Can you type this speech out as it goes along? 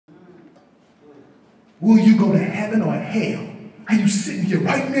Will you go to heaven or hell? Are you sitting here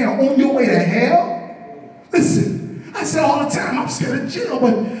right now on your way to hell? Listen, I say all the time, I'm scared of jail,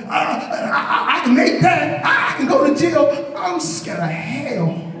 but I can make that. I can go to jail. I'm scared of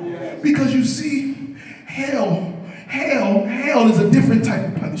hell. Because you see, hell is a different type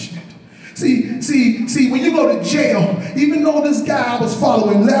of punishment. See, when you go to jail, even though this guy I was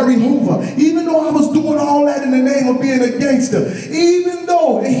following, Larry Hoover, even though I was doing all that in the name of being a gangster, even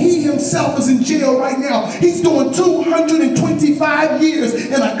though he himself is in jail right now, he's doing 225 years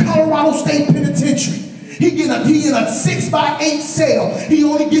in a Colorado State Penitentiary. He in a 6x8 cell. He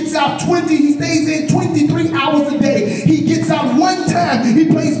only gets out 20, he stays in 23 hours a day. He gets out one time, he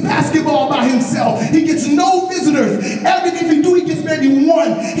plays basketball by himself. He gets no visitors. Everything he do, he gets maybe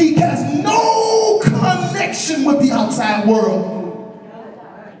one. He has no connection with the outside world.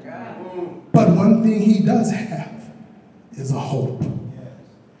 But one thing he does have is a hope.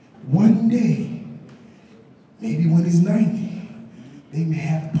 One day, maybe when he's 90, they may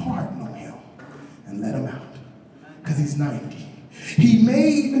have pardon on him and let him out, because he's 90. He may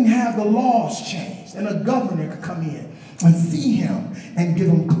even have the laws changed, and a governor could come in and see him and give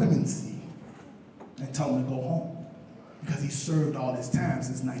him clemency and tell him to go home, because he served all his time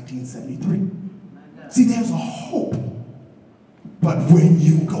since 1973. See, there's a hope. But when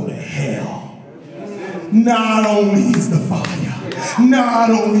you go to hell, not only is the fire, not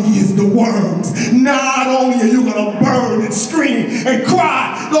only is the worms, not only are you going to burn and scream and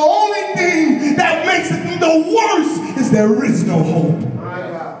cry, the only thing that makes it the worst is there is no hope.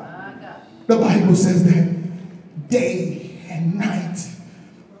 The Bible says that day and night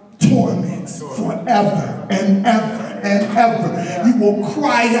torments forever and ever and ever. You will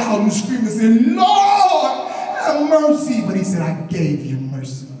cry out and scream and say, Lord, have mercy. But he said, I gave you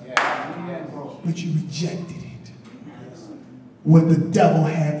mercy. But you rejected it. What the devil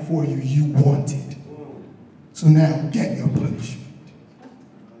had for you, you wanted. So now get your punishment.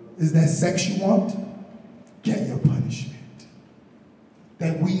 Is that sex you want? Get your punishment.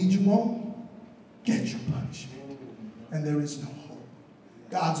 That weed you want? Get your punishment. And there is no hope.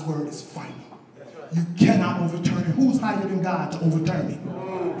 God's word is final. You cannot overturn it. Who's higher than God to overturn it?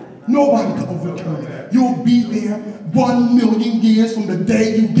 Nobody can overturn it. You'll be there 1 million years from the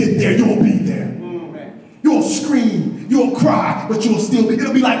day you get there. You'll be there. You'll scream, you'll cry, but you'll still be.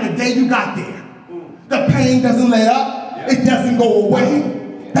 It'll be like the day you got there. The pain doesn't let up. It doesn't go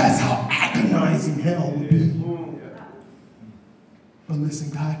away. That's how agonizing hell will be. But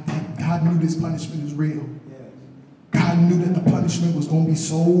listen, God knew this punishment was real. God knew that the punishment was going to be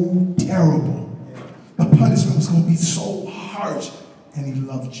so terrible. The punishment was going to be so harsh. And he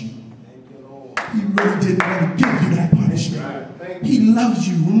loved you. He really didn't want to give you that punishment. He loves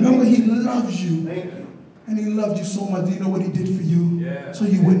you. Remember, he loves you. And he loved you so much. Do you know what he did for you? So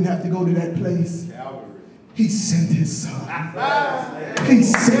you wouldn't have to go to that place. He sent his son. He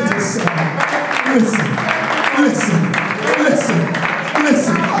sent his son. Listen.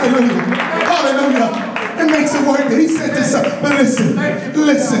 Hallelujah. It makes it worth it. He sent his son. But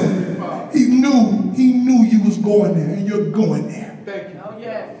listen. He knew you was going there, and you're going there.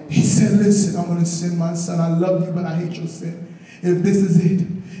 He said, listen, I'm going to send my son. I love you, but I hate your sin. If this is it,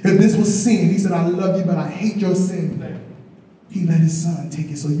 if this was sin, he said, I love you, but I hate your sin. He let his son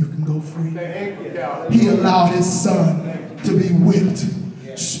take it so you can go free. He allowed his son to be whipped,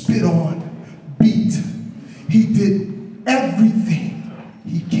 spit on, beat. He did everything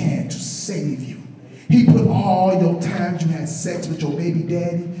he can to save you. He put all your times you had sex with your baby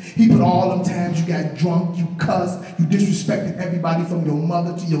daddy. He put all them times you got drunk, you cussed, you disrespected everybody from your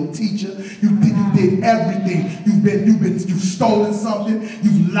mother to your teacher. You did everything. You've stolen something,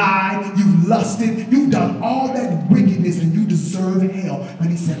 you've lied, you've lusted, you've done all that wickedness and you deserve hell. But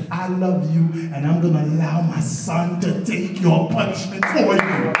he said, I love you and I'm going to allow my son to take your punishment for you.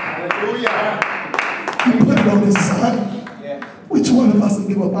 Hallelujah. He put it on his son. Which one of us will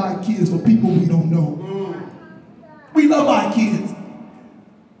give up our kids for people we don't know? We love our kids.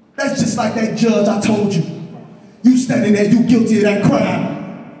 That's just like that judge I told you. You standing there, you guilty of that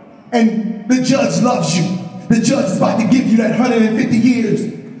crime. And the judge loves you. The judge is about to give you that 150 years.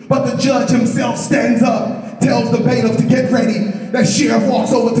 But the judge himself stands up, tells the bailiff to get ready. That sheriff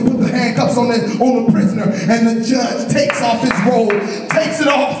walks over to put the handcuffs on the prisoner. And the judge takes off his robe, takes it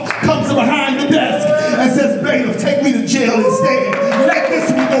off, comes behind the desk and says, bailiff, take me to jail instead. Let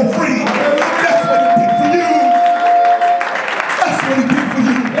this one go free. That's what he did for you. That's what he did for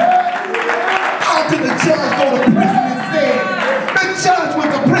you. How did the judge go to prison instead? The judge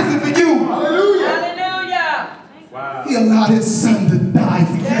went to prison for you. Hallelujah. Hallelujah. Wow. He allowed his son to die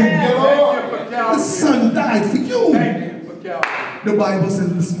for you. His son died for you. The Bible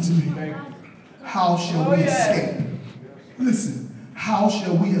says, listen to me. How shall we escape? Listen, how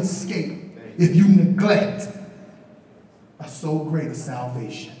shall we escape if you neglect a so great a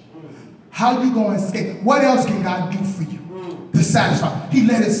salvation? How you going to escape? What else can God do for you to satisfy? He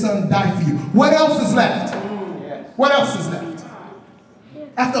let his son die for you. What else is left? What else is left?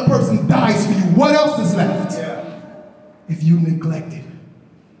 After a person dies for you, what else is left? If you neglect it.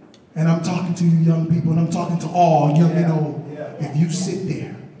 And I'm talking to you young people, and I'm talking to all young and old. If you sit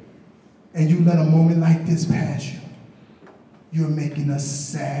there and you let a moment like this pass you, you're making a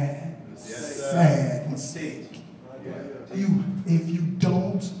sad, sad mistake. If you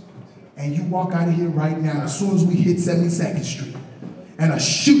don't, and you walk out of here right now, as soon as we hit 72nd Street, and a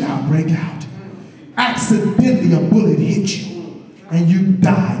shootout break out, accidentally a bullet hit you, and you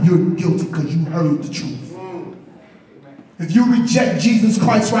die, you're guilty because you heard the truth. If you reject Jesus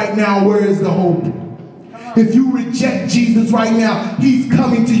Christ right now, where is the hope? If you reject Jesus right now, he's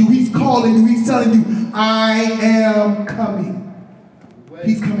coming to you, he's calling you, he's telling you, I am coming.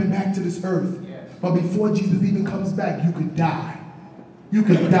 He's coming back to this earth. But before Jesus even comes back, you could die. You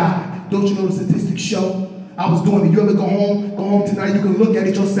could die. Don't you know the statistics show? I was doing it. You ever go home tonight, you can look at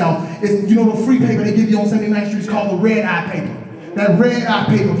it yourself. It's, you know the free paper they give you on 79th Street is called the red eye paper. That red eye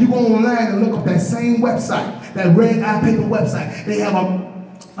paper, if you go online and look up that same website, that red eye paper website, they have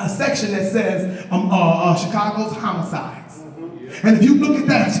a section that says Chicago's homicides. And if you look at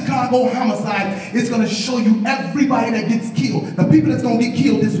that Chicago homicide, it's going to show you everybody that gets killed. The people that's going to get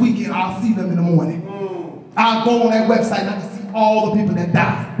killed this weekend, I'll see them in the morning. I'll go on that website and I can see all the people that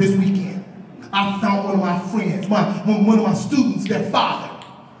died this weekend. I found one of my friends, one of my students, their father.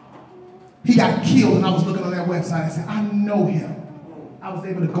 He got killed, and I was looking on that website and said, I know him. I was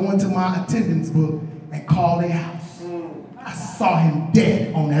able to go into my attendance book and call their house. I saw him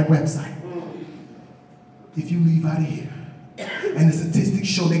dead on that website. If you leave out of here, and the statistics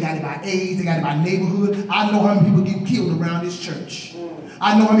show they got it by age, they got it by neighborhood. I know how many people get killed around this church.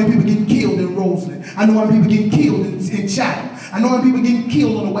 I know how many people get killed in Roseland. I know how many people get killed in Chatham. I know how many people get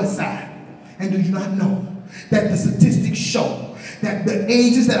killed on the west side. And do you not know that the statistics show that the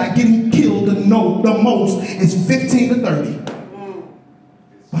ages that are getting killed the most is 15 to 30.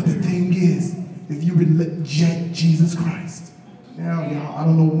 But the thing is, if you reject Jesus Christ, now y'all, I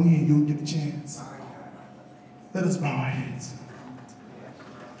don't know when you'll get a chance. Let us bow our heads.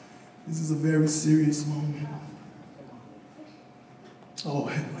 This is a very serious moment. Oh,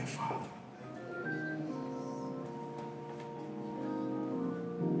 Heavenly Father.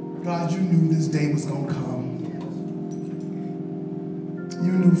 God, you knew this day was going to come.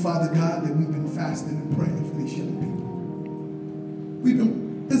 You knew, Father God, that we've been fasting and praying for these young people.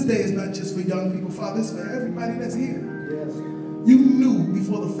 This day is not just for young people, Father, it's for everybody that's here. Yes. You knew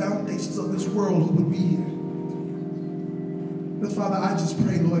before the foundations of this world who would be here. But Father, I just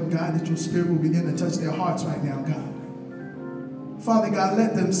pray, Lord God, that your Spirit will begin to touch their hearts right now, God. Father God,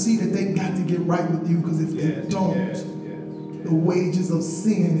 let them see that they got to get right with you, because if they don't, the wages of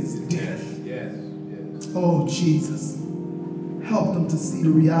sin is death. Oh, Jesus. Help them to see the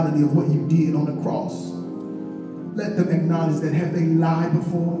reality of what you did on the cross. Let them acknowledge that have they lied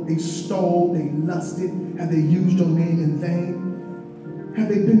before, they stole, they lusted, have they used your name in vain? Have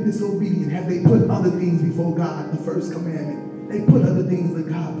they been disobedient? Have they put other things before God, the first commandment? They put other things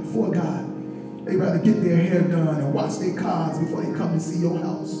before God. They rather get their hair done and wash their cars before they come to see your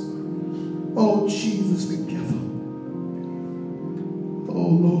house. Oh, Jesus, forgive them. Oh,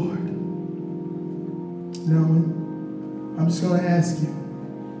 Lord. Now, I'm just going to ask you,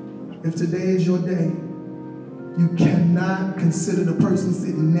 if today is your day, you cannot consider the person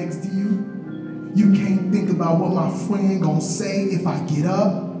sitting next to you. You can't think about what my friend gonna say if I get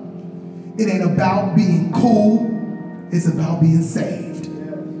up. It ain't about being cool. It's about being saved.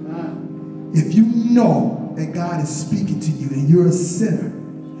 If you know that God is speaking to you and you're a sinner,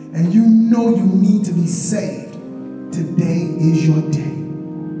 and you know you need to be saved, today is your day.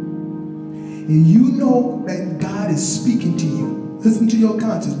 And you know that God is speaking to you. Listen to your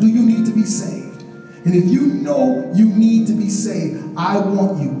conscience. Do you need to be saved? And if you know you need to be saved, I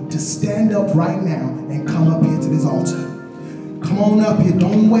want you to stand up right now and come up here to this altar. Come on up here.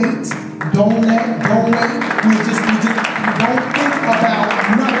 Don't wait. Don't wait. We just don't think about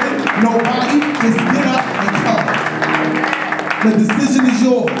nothing. Nobody. Just get up and come. The decision is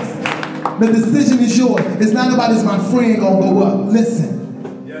yours. The decision is yours. It's not about is my friend gonna go up. Listen.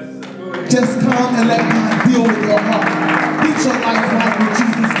 Just come and let God deal with your heart. Get your life right with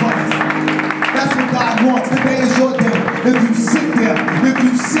Jesus Christ. That's what God wants. Today is your day. If you sit there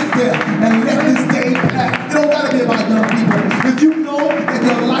and let this day pass, it don't gotta be about young people. If you know that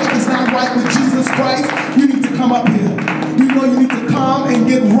your life is not right with Jesus Christ, you need to come up here. You know you need to come and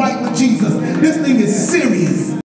get right with Jesus. This serious.